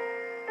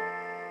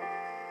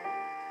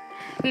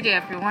Good day,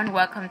 everyone.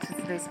 Welcome to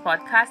today's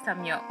podcast.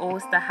 I'm your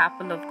host, the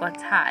Apple of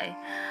God's High.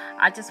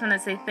 I just want to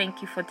say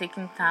thank you for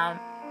taking time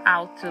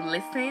out to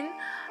listen,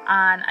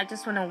 and I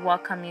just want to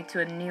welcome you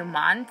to a new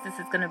month. This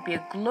is going to be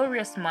a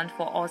glorious month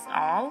for us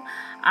all,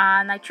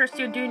 and I trust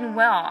you're doing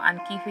well and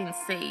keeping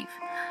safe.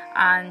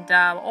 And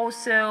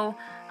also,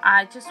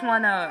 I just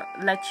want to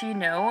let you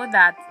know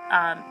that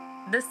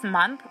this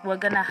month we're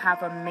going to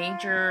have a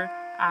major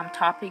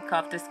topic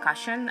of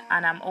discussion,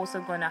 and I'm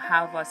also going to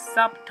have a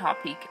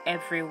subtopic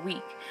every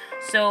week.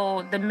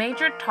 So the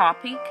major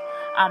topic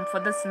for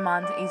this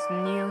month is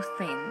new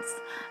things,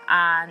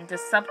 and the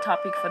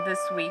subtopic for this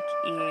week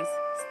is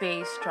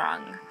stay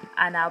strong.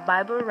 And our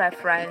Bible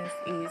reference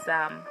is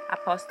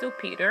Apostle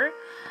Peter,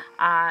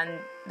 and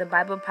the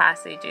Bible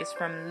passage is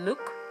from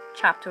Luke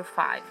chapter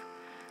 5.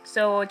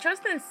 So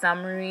just in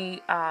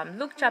summary,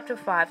 Luke chapter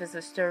 5 is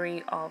a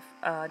story of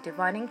a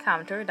divine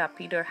encounter that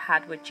Peter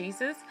had with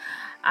Jesus,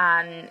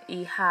 and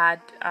he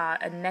had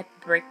a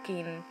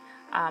net-breaking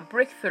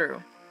breakthrough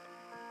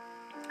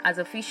as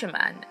a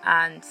fisherman,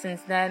 and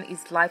since then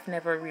his life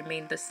never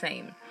remained the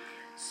same.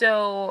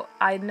 So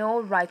I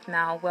know right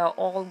now we're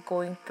all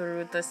going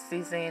through the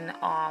season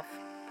of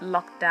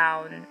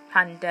lockdown,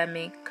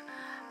 pandemic,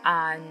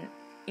 and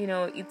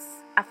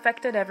it's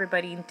affected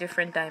everybody in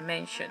different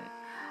dimensions.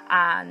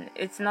 And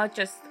it's not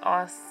just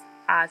us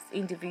as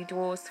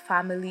individuals,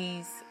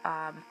 families,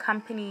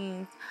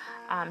 companies,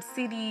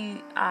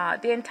 city,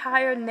 the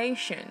entire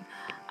nation.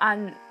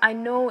 And I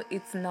know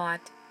it's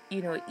not,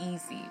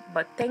 easy,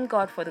 but thank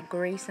God for the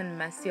grace and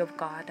mercy of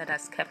God that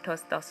has kept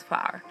us thus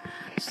far.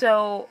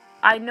 So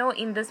I know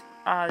in this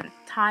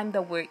time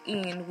that we're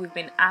in, we've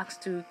been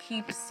asked to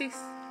keep 6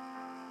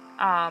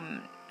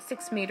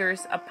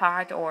 meters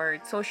apart, or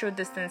social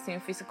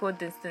distancing, physical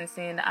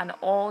distancing, and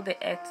all the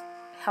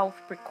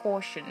health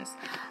precautions,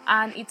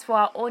 and it's for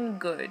our own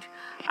good.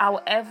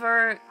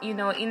 However,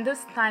 in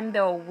this time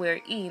that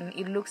we're in,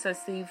 it looks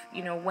as if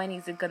when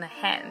is it gonna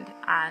end,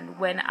 and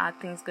when are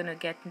things gonna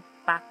get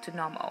back to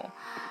normal?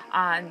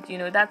 And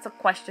that's a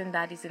question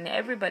that is in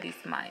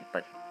everybody's mind,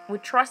 but we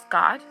trust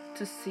God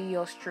to see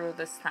us through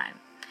this time.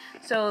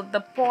 So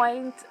the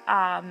point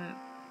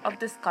of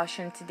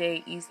discussion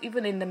today is,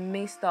 even in the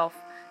midst of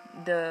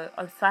the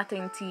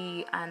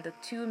uncertainty and the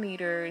 2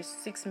 meters,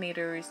 6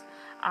 meters,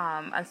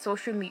 and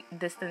social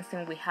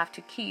distancing we have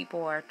to keep,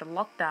 or the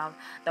lockdown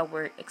that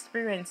we're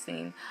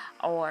experiencing,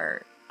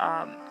 or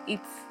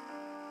it's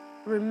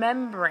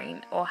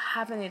remembering or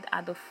having it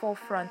at the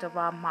forefront of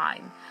our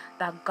mind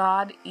that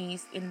God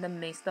is in the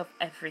midst of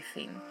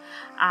everything.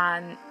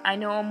 And I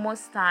know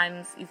most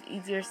times it's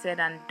easier said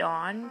than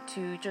done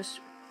to just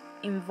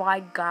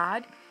invite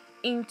God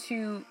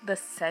into the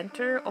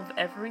center of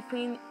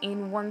everything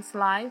in one's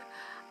life,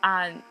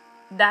 and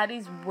that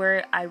is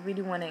where I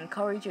really want to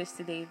encourage us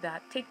today,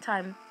 that take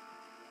time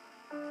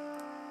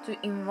to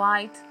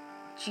invite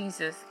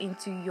Jesus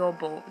into your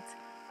boat.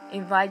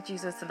 Invite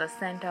Jesus to the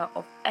center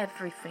of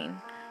everything,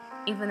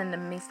 even in the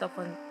midst of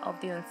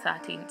the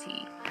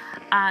uncertainty.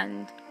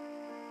 And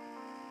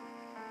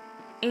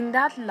in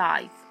that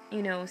light,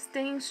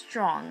 staying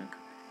strong,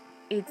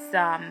 it's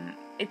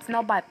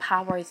not by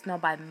power, it's not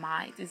by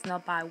might, it's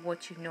not by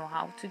what you know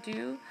how to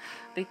do.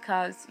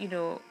 Because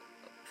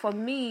for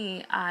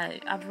me,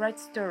 I've read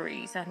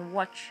stories and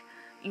watched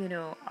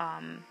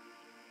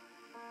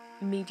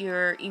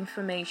media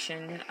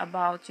information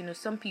about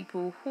some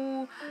people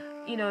who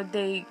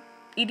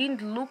it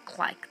didn't look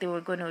like they were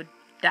gonna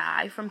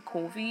die from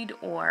COVID,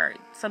 or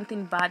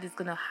something bad is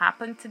gonna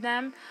happen to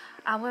them.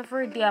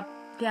 However, they are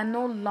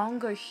no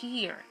longer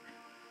here,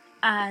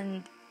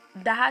 and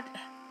that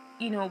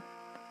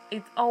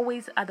it's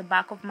always at the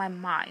back of my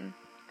mind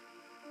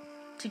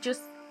to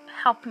just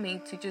help me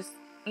to just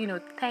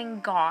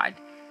thank God,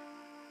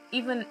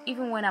 even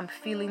when I'm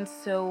feeling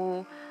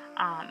so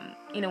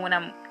when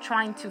I'm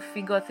trying to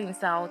figure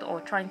things out,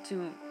 or trying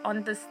to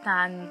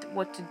understand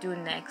what to do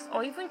next,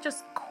 or even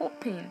just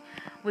coping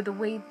with the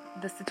way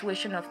the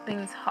situation of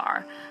things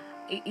are.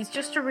 It's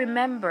just to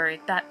remember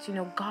that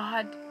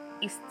God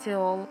is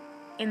still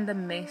in the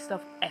midst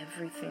of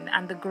everything,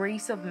 and the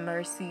grace and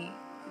mercy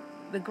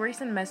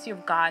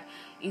of God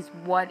is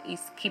what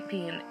is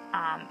keeping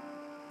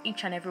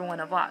each and every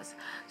one of us.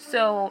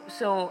 So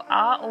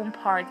our own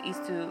part is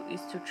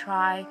to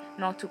try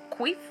not to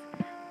quit,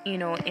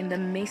 in the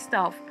midst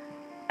of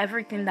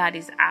everything that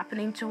is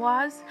happening to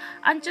us,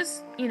 and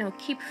just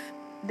keep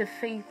the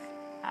faith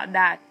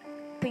that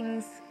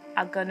things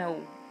are gonna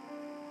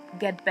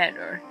get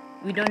better.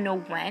 We don't know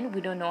when, we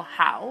don't know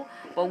how,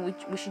 but we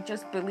should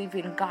just believe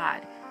in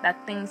God that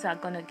things are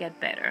gonna get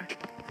better.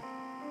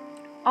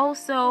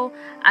 Also,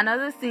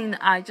 another thing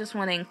I just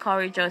want to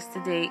encourage us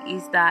today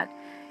is that,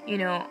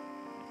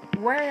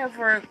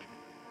 wherever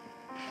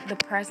the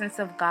presence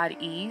of God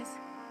is,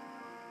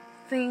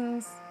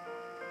 things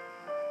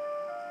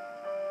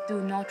do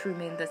not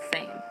remain the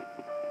same.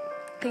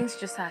 Things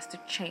just has to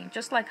change.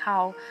 Just like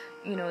how,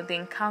 the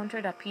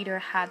encounter that Peter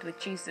had with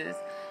Jesus,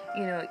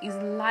 his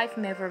life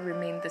never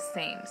remained the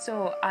same.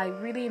 So I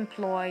really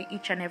implore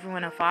each and every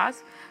one of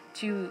us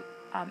to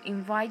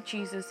invite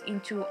Jesus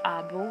into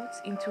our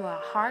boats, into our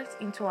hearts,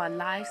 into our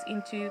lives,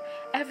 into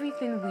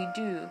everything we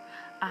do,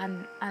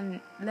 and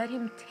let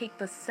him take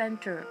the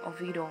center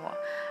of it all.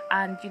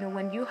 And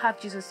when you have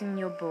Jesus in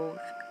your boat,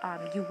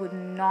 you would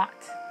not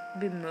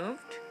be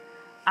moved.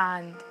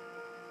 And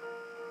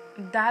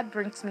that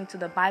brings me to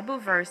the Bible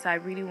verse I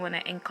really want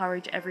to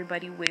encourage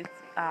everybody with,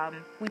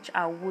 which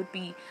I would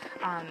be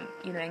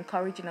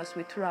encouraging us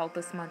with throughout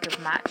this month of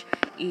March,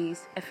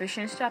 is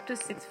Ephesians chapter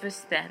 6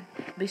 verse 10.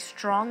 Be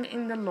strong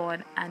in the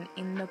Lord and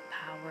in the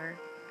power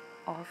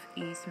of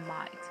his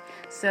might.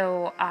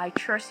 So I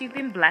trust you've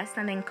been blessed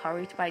and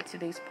encouraged by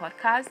today's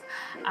podcast,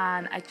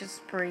 and I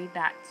just pray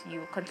that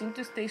you continue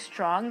to stay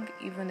strong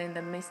even in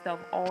the midst of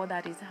all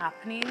that is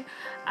happening,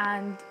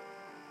 and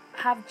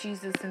have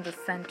Jesus in the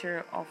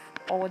center of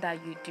all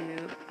that you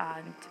do,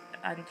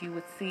 and you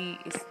would see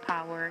his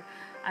power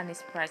and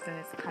his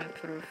presence come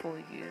through for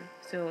you.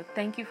 So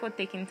thank you for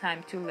taking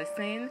time to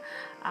listen,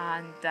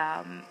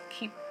 and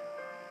keep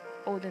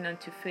holding on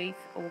to faith,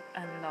 hope,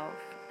 and love,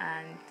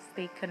 and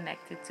stay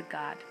connected to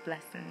God.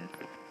 Blessings.